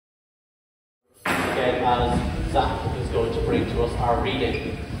again as Zach is going to bring to us our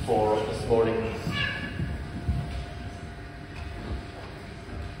reading for this morning.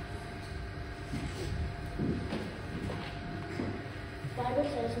 The Bible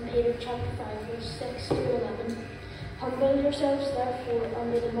says in Peter chapter 5, verse 6 to 11, "Humble yourselves therefore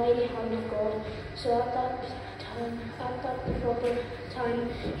under the mighty hand of God, so at the proper time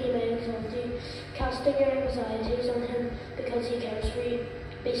he may exalt you, casting your anxieties on him because he cares for you.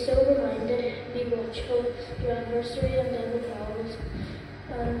 Be sober-minded, be watchful. Your adversary the devil prowls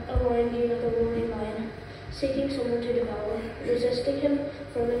around you like a roaring lion, seeking someone to devour. Resisting him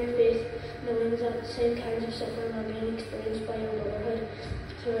firm in your faith, knowing that the same kinds of suffering are being experienced by your brotherhood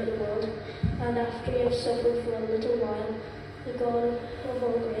throughout the world. And after you have suffered for a little while, the God of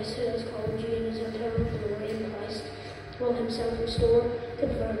all grace, who has called you in his eternal glory in Christ, will himself restore,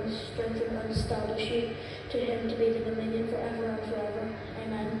 confirm, strengthen, and establish you. To him to be the dominion forever and forever.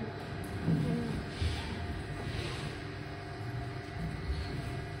 Amen."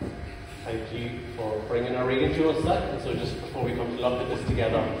 Thank you for bringing our reading to us, Zach. And so just before we come to look at this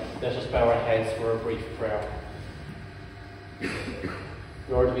together, let us bow our heads for a brief prayer.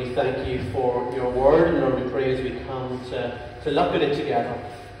 Lord, we thank you for your word, and Lord, we pray as we come to look at it together,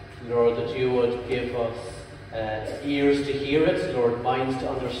 Lord, that you would give us ears to hear it, Lord, minds to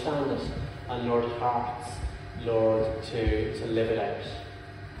understand it, and Lord, hearts, Lord, to live it out.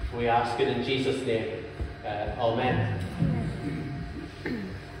 We ask it in Jesus' name. Amen.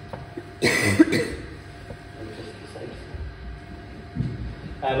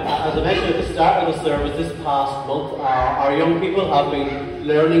 As I mentioned at the start of the service this past month, our young people have been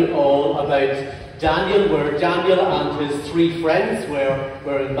learning all about Daniel, where Daniel and his 3 friends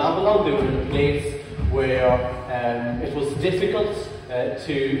were in Babylon. They were in a place where it was difficult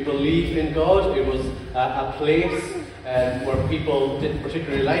to believe in God. It was a place where people didn't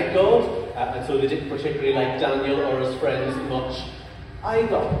particularly like God, and so they didn't particularly like Daniel or his friends much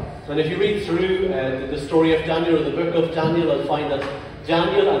either. And if you read through the story of Daniel, or the book of Daniel, you'll find that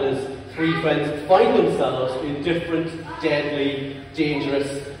Daniel and his 3 friends find themselves in different, deadly,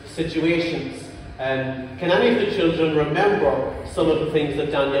 dangerous situations. Can any of the children remember some of the things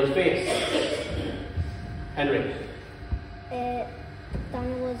that Daniel faced? Henry?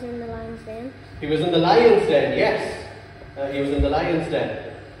 Daniel was in the lion's den. He was in the lion's den, yes. He was in the lion's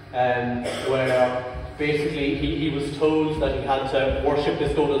den, where basically he was told that he had to worship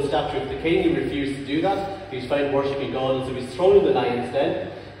this golden statue of the king. He refused to do that. He was found worshipping God, and so he was thrown in the lion's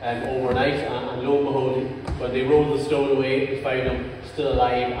den overnight, and lo and behold, when they rolled the stone away, they found him still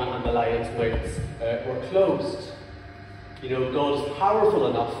alive, and the lion's mouths were closed. You know, God is powerful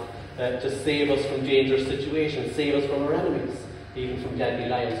enough to save us from dangerous situations, save us from our enemies, even from deadly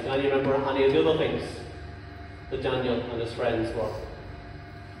lions. Can you remember any of the other things that Daniel and his friends were?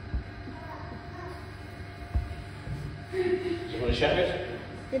 Do you want to shout it?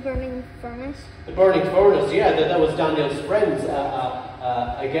 The burning furnace. The burning furnace, yeah, that was Daniel's friends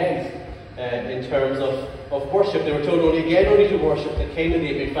again. In terms of worship, they were told only to worship the king, and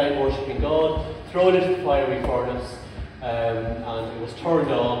they'd been found worshipping God, thrown into the fiery furnace, and it was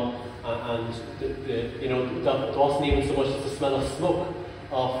turned on, and that wasn't even so much as the smell of smoke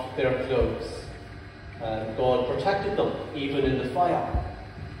off their clothes. God protected them even in the fire.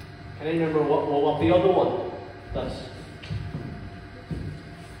 Can I remember what the other one?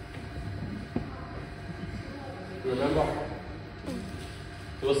 Remember?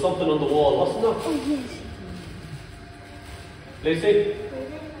 There was something on the wall, wasn't there? Oh, yes. Lucy?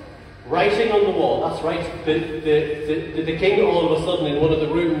 Writing on the wall, that's right. The king all of a sudden in one of the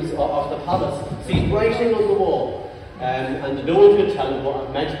rooms of the palace sees writing on the wall. And no one could tell him what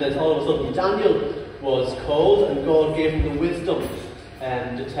it meant. Then all of a sudden Daniel was called, and God gave him the wisdom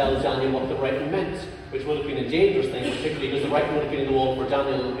to tell Daniel what the writing meant, which would have been a dangerous thing, particularly because the writing would have been in the wall for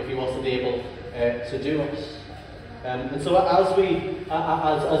Daniel if he wasn't able to do it. And so as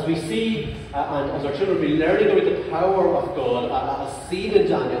we see, and as our children will be learning about the power of God, as seen in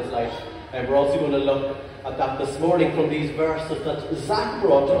Daniel's life, we're also going to look at that this morning from these verses that Zach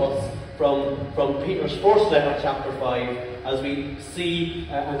brought to us from Peter's first letter, chapter 5, as we see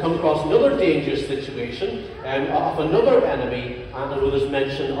and come across another dangerous situation of another enemy, and there's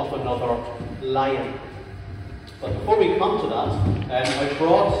mention of another lion. But before we come to that, I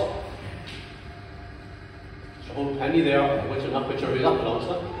brought a whole penny there, which I'm not quite sure who that belongs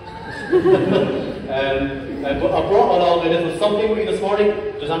to. But I brought along a little something with me this morning.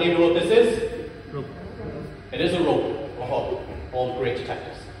 Does anyone know what this is? Rope. It is a rope. Oh, all great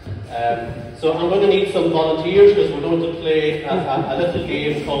detectives. So I'm going to need some volunteers because we're going to play a little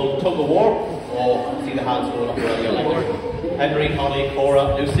game called Tug of War. Oh, I see the hands going up earlier. Henry, Holly,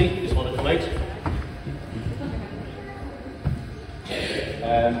 Cora, Lucy, you just want to come out?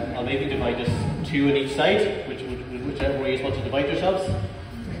 I'll maybe divide us 2 on each side, whichever way you want to divide yourselves.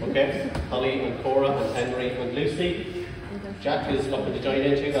 Okay, Holly and Cora and Henry and Lucy. Jack is looking to join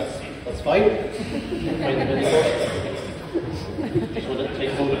in too, that's fine. Find the middle first. Just want to take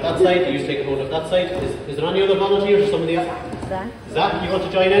hold of that side, you take hold of that side. Is there any other volunteers or somebody else? Zach, you want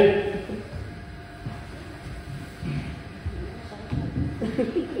to join in?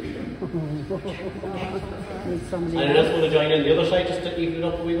 Anyone else want to join in the other side just to even it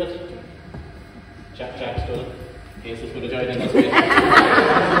up a wee bit? Jack's going to. Ace is going to join in. That's great.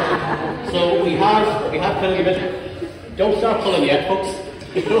 So we have plenty of it. Don't start pulling yet, folks.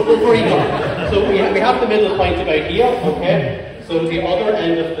 Before you go. So we have the middle point about here, okay? So the other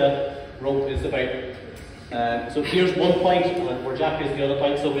end of the rope is about. So here's one point, and where Jack is the other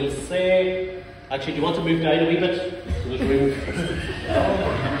point. So we'll say. Actually, do you want to move down a wee bit? So there's room.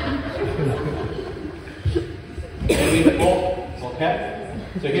 A wee bit more. Okay.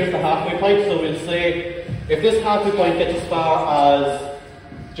 So here's the halfway point. So we'll say. If this halfway point gets as far as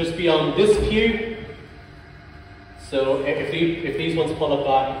just beyond this pew, so if these ones pull it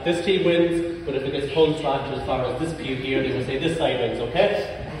back, this team wins, but if it gets pulled back to as far as this pew here, they will say this side wins,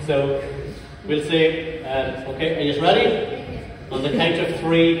 okay? So we'll say, okay, are you ready? On the count of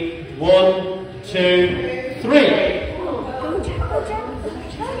 3, 1, 2, 3.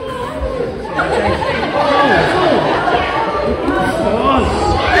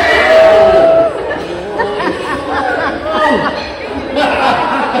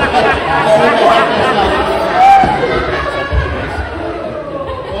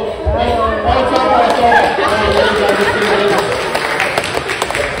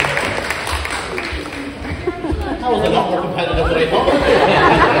 That was a lot more competitive than I thought.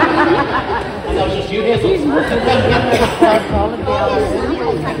 And that was just you, Hazel.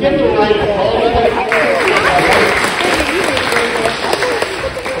 Give me a round of applause.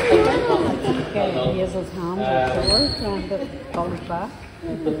 Hazel's hand was and it comes back.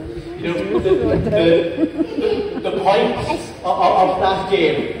 You know, the point of that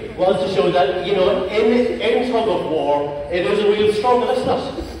game was to show that, you know, in tug of war, it is a real struggle, isn't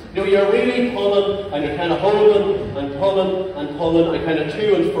it? You know, you're really pulling, and you're kind of holding, and pulling, and pulling, and kind of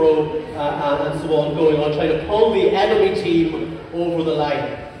to and fro, and so on, going on, trying to pull the enemy team over the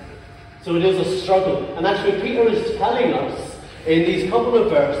line. So it is a struggle. And actually, Peter is telling us, in these couple of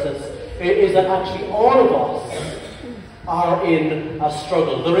verses, is that actually all of us are in a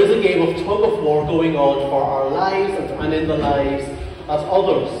struggle. There is a game of tug of war going on for our lives and in the lives of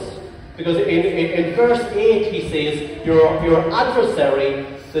others. Because in verse 8 he says, your adversary,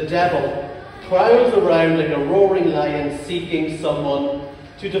 the devil, prowls around like a roaring lion seeking someone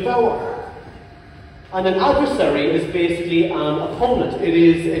to devour. And an adversary is basically an opponent. It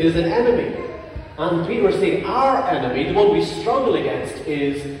is an enemy. And Peter is saying our enemy, the one we struggle against,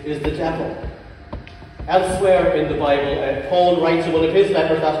 is the devil. Elsewhere in the Bible, Paul writes in one of his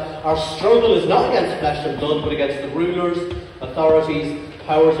letters that our struggle is not against flesh and blood, but against the rulers, authorities,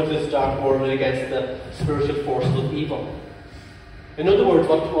 powers of this dark world, and against the spiritual forces of evil. In other words,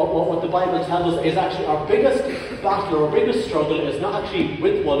 what the Bible tells us is actually our biggest battle, our biggest struggle is not actually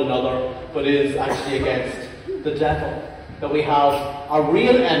with one another, but is actually against the devil. That we have a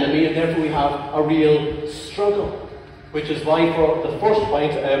real enemy, and therefore we have a real struggle. Which is why for the first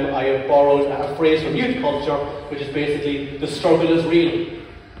point, I have borrowed a phrase from youth culture, which is basically, the struggle is real.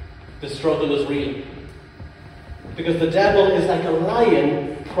 The struggle is real. Because the devil is like a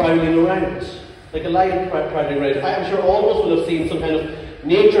lion prowling around. Like a lion prowling around. I'm sure all of us will have seen some kind of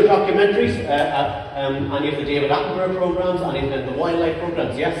nature documentaries, any of the David Attenborough programs, any of the wildlife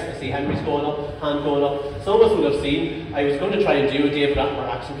programs. Yes, I see Henry's going up, hand going up. Some of us will have seen, I was going to try and do a David Attenborough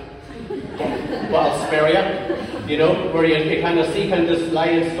accent. Well, I'll spare you know, where you kind of see kind of this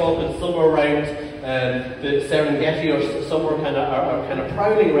lion stalking somewhere around the Serengeti, or somewhere kind of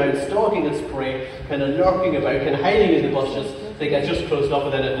prowling around, stalking its prey, kind of lurking about, kind of hiding in the bushes. They get just close enough,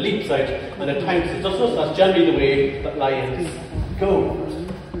 and then it leaps out and it pounces. That's generally the way that lions go.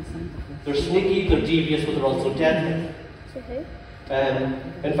 They're sneaky, they're devious, but they're also deadly.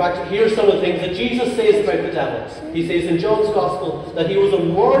 In fact, here's some of the things that Jesus says about the devil. He says in John's Gospel that he was a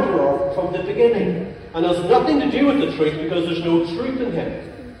murderer from the beginning and has nothing to do with the truth because there's no truth in him.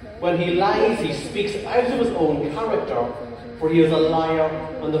 When he lies, he speaks out of his own character, for he is a liar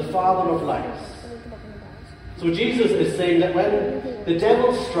and the father of lies. So Jesus is saying that when the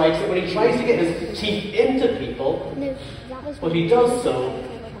devil strikes, that when he tries to get his teeth into people, what he does so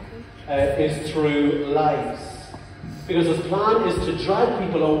is through lies. Because his plan is to drag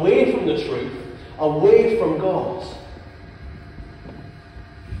people away from the truth, away from God.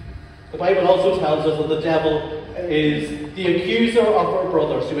 The Bible also tells us that the devil is the accuser of our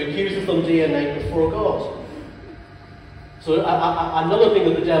brothers, who accuses them day and night before God. So another thing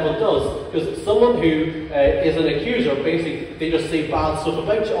that the devil does, because someone who is an accuser, basically, they just say bad stuff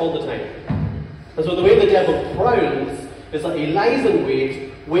about you all the time. And so the way the devil prowls is that he lies in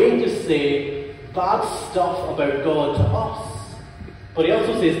wait, waiting to say bad stuff about God to us. But he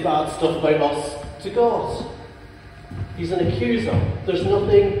also says bad stuff about us to God. He's an accuser. There's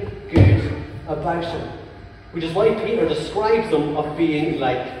nothing good about him. Which is why Peter describes him of being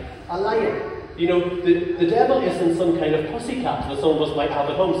like a lion. You know, the devil isn't some kind of pussycat that some of us might have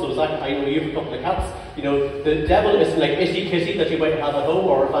at home. So Zach, I know you have a couple of cats. You know, the devil isn't like Itty Kitty that you might have at home,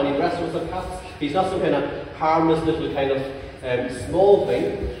 or Fanny Dressers of cats. He's not some kind of harmless little kind of small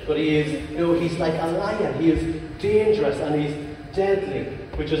thing, but he is, you know, he's like a lion. He is dangerous and he's deadly,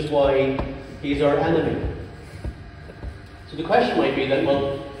 which is why he's our enemy. So the question might be then,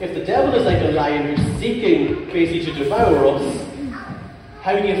 well, if the devil is like a lion who's seeking basically to devour us,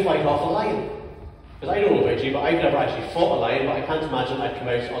 how do you fight off a lion? Because I don't know about you, but I've never actually fought a lion, but I can't imagine I'd come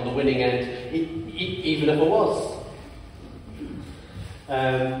out on the winning end, even if it was.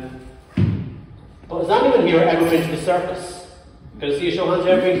 But has anyone here ever been to the circus? Can I see a show of hands?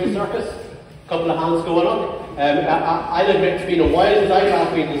 Ever been to the circus? A couple of hands going up. I'll admit it's been a while since I've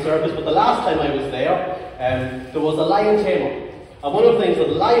last been to the circus, but the last time I was there was a lion tamer. And one of the things that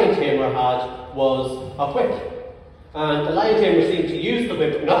the lion tamer had was a whip. And the lion tamer seemed to use the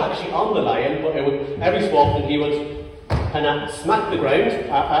whip, not actually on the lion, but it would, every so often he would kind of smack the ground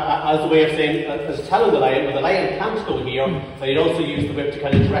as a way of saying, as telling the lion, well, the lion can't go here, and he'd also use the whip to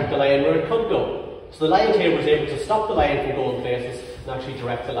kind of direct the lion where it could go. So the lion tamer was able to stop the lion from going places and actually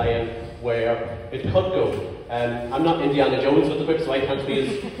direct the lion where it could go. I'm not Indiana Jones with the whip, so I can't be as...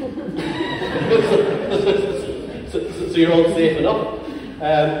 so you're all safe enough.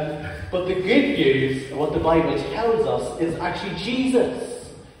 But the good news, and what the Bible tells us, is actually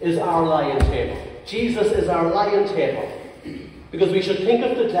Jesus is our lion tamer. Jesus is our lion tamer. Because we should think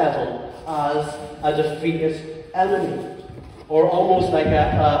of the devil as a defeated enemy, or almost like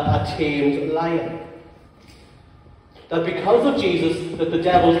a tamed lion. That because of Jesus, that the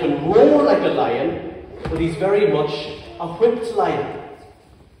devil can roar like a lion, but he's very much a whipped lion.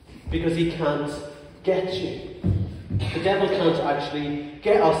 Because he can't get you. The devil can't actually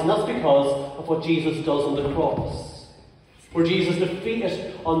get us, and that's because of what Jesus does on the cross. Where Jesus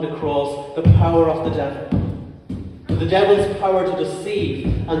defeated on the cross the power of the devil. The devil's power to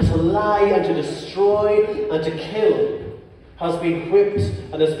deceive and to lie and to destroy and to kill has been whipped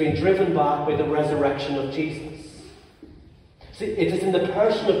and has been driven back by the resurrection of Jesus. See, it is in the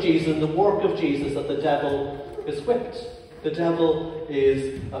person of Jesus and the work of Jesus that the devil is whipped. The devil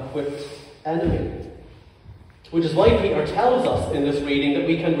is a whipped enemy. Which is why Peter tells us in this reading that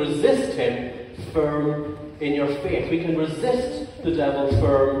we can resist him firm in your faith. We can resist the devil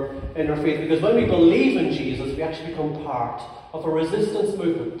firm in our faith, because when we believe in Jesus, we actually become part of a resistance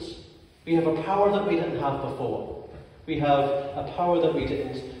movement. We have a power that we didn't have before. We have a power that we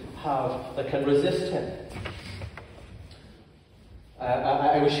didn't have that can resist him.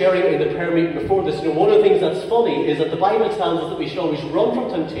 I was sharing in the prayer meeting before this, one of the things that's funny is that the Bible tells us that we should always run from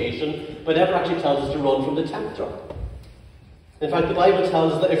temptation, but never actually tells us to run from the tempter. In fact, the Bible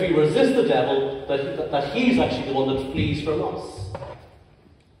tells us that if we resist the devil, that he's actually the one that flees from us.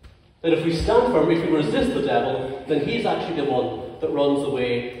 That if we stand firm, if we resist the devil, then he's actually the one that runs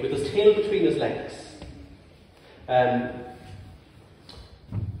away with his tail between his legs.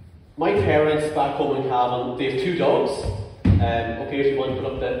 My parents back home in Cavan, they have 2 dogs. Okay, if you want to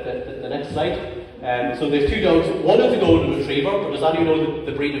put up the next slide. So there's 2 dogs. One is a golden retriever, but does anyone know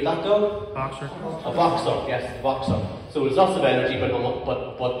the breed of that dog? Boxer. A boxer, yes, a boxer. So it's lots of energy, but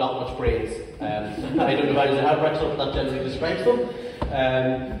not much brains. I don't know if I have Rexel, but that generally describes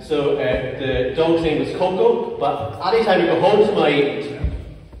them. So the dog's name is Coco, but anytime we go home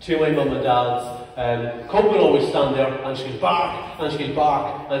to my mum and dad's, Coco will always stand there and she'll bark, and she'll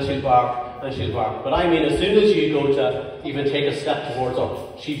bark, and she'll bark, and she'll bark. But I mean, as soon as you go to even take a step towards her,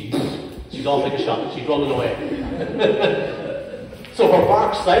 she's off like a shot. She's running away. So her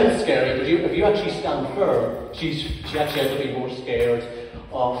bark sounds scary, but if you actually stand firm, she actually ends up being more scared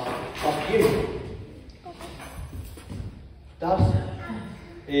of you. That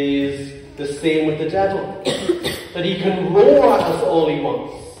is the same with the devil. That he can roar at us all he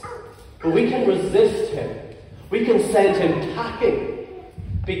wants, but we can resist him. We can send him packing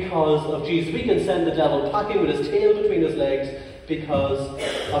because of Jesus. We can send the devil packing with his tail between his legs because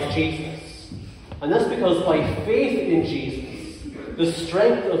of Jesus. And that's because by faith in Jesus, the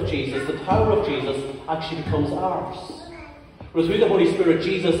strength of Jesus, the power of Jesus actually becomes ours. Where through the Holy Spirit,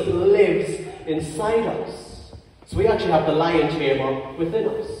 Jesus lives inside us. So we actually have the lion tamer within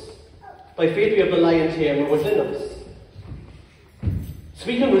us. By faith we have the lion tamer within us. So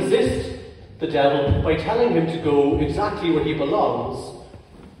we can resist the devil by telling him to go exactly where he belongs,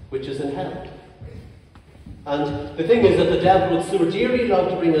 which is in hell. And the thing is that the devil would so dearly love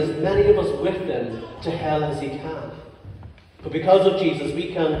to bring as many of us with him to hell as he can. But because of Jesus,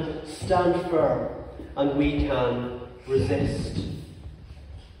 we can stand firm and we can resist.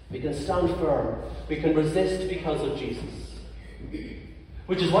 We can stand firm. We can resist because of Jesus.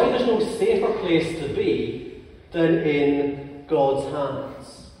 Which is why there's no safer place to be than in God's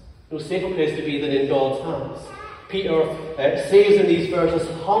hands. No safer place to be than in God's hands. Peter says in these verses,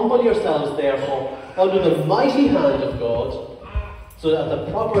 "Humble yourselves therefore under the mighty hand of God, so that at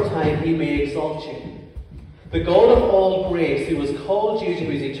the proper time he may exalt you. The God of all grace, who has called you to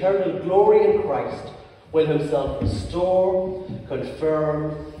his eternal glory in Christ, will himself restore,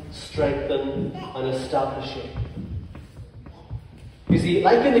 confirm, strengthen, and establish you." You see,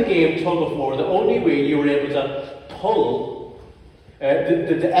 like in the game tug of war, the only way you were able to pull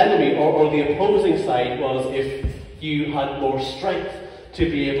the enemy or the opposing side was if you had more strength to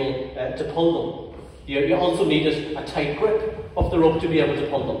be able to pull them. You also needed a tight grip of the rope to be able to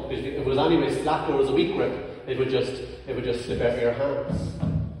pull them, because if it was anyway slack or was a weak grip, it would just slip out of your hands.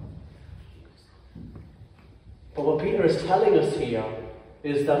 But what Peter is telling us here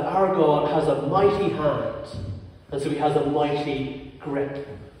is that our God has a mighty hand, and so he has a mighty grip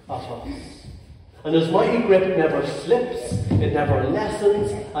of us. And his mighty grip never slips, it never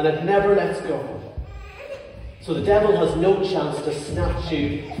lessens, and it never lets go. So the devil has no chance to snatch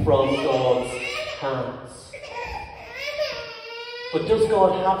you from God's hands. But does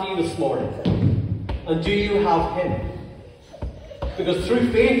God have you this morning? And do you have him? Because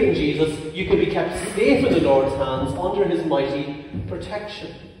through faith in Jesus, you can be kept safe in the Lord's hands under his mighty protection.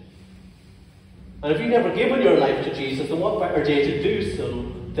 And if you've never given your life to Jesus, then what better day to do so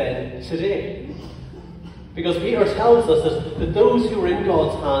than today? Because Peter tells us that those who are in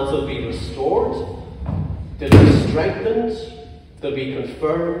God's hands will be restored, they'll be strengthened, they'll be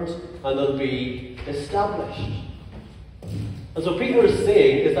confirmed, and they'll be established. And so Peter is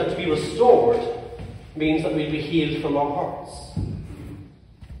saying is that to be restored means that we'll be healed from our hurts.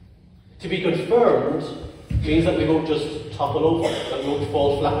 To be confirmed means that we won't just topple over, that we won't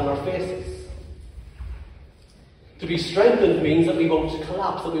fall flat on our faces. To be strengthened means that we won't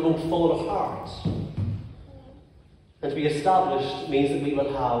collapse, that we won't fall apart. And to be established means that we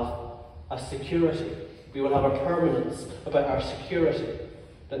will have a security. We will have a permanence about our security,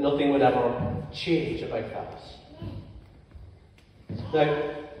 that nothing will ever change about that. Now,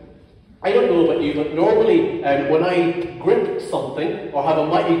 I don't know about you, but normally when I grip something, or have a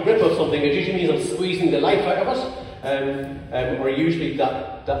mighty grip of something, it usually means I'm squeezing the life out of it. Or usually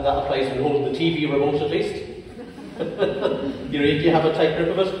that applies when holding the TV remote at least. You have a tight grip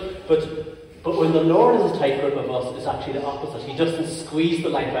of it. But when the Lord has a tight grip of us, it's actually the opposite. He doesn't squeeze the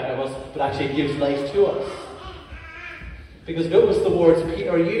life out of us, but actually gives life to us. Because notice the words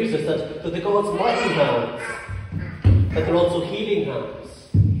Peter uses, that the God's mighty hands, that they're also healing hands.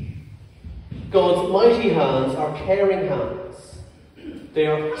 God's mighty hands are caring hands. They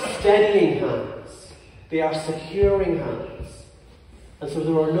are steadying hands. They are securing hands. And so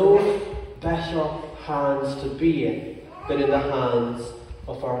there are no better hands to be in than in the hands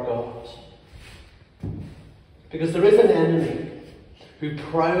of our God. Because there is an enemy who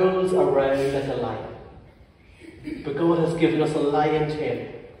prowls around like a lion. But God has given us a lion tamer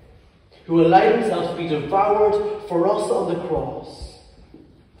who allowed himself to be devoured for us on the cross,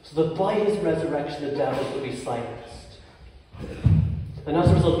 so that by his resurrection the devil could be silenced. And as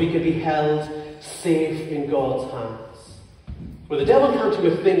a result we can be held safe in God's hands, where the devil can't do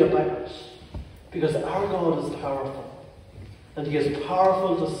a thing about it, because our God is powerful, and he is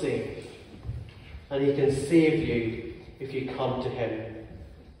powerful to save. And he can save you if you come to him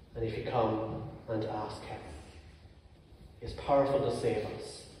and if you come and ask him. He is powerful to save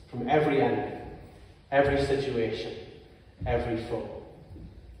us from every enemy, every situation, every foe.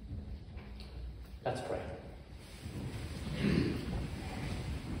 Let's pray.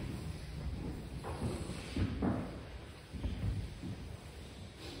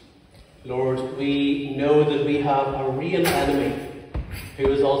 Lord, we know that we have a real enemy who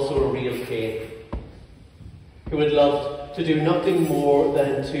is also a real pain, who would love to do nothing more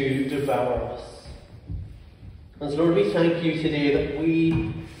than to devour us. And so, Lord, we thank you today that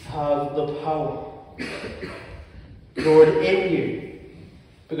we have the power, Lord, in you,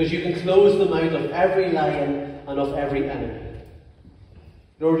 because you can close the mouth of every lion and of every enemy.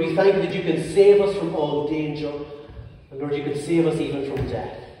 Lord, we thank you that you can save us from all danger, and Lord, you can save us even from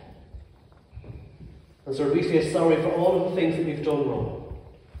death. And so we say sorry for all of the things that we've done wrong.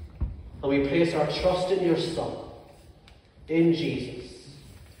 And we place our trust in your Son, in Jesus.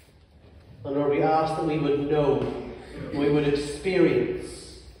 And Lord, we ask that we would know, we would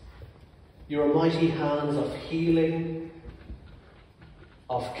experience your mighty hands of healing,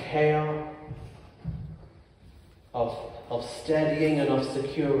 of care, of steadying and of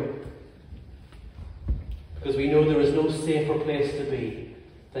securing. Because we know there is no safer place to be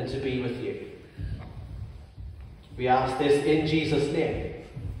than to be with you. We ask this in Jesus' name.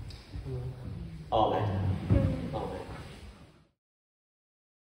 Amen.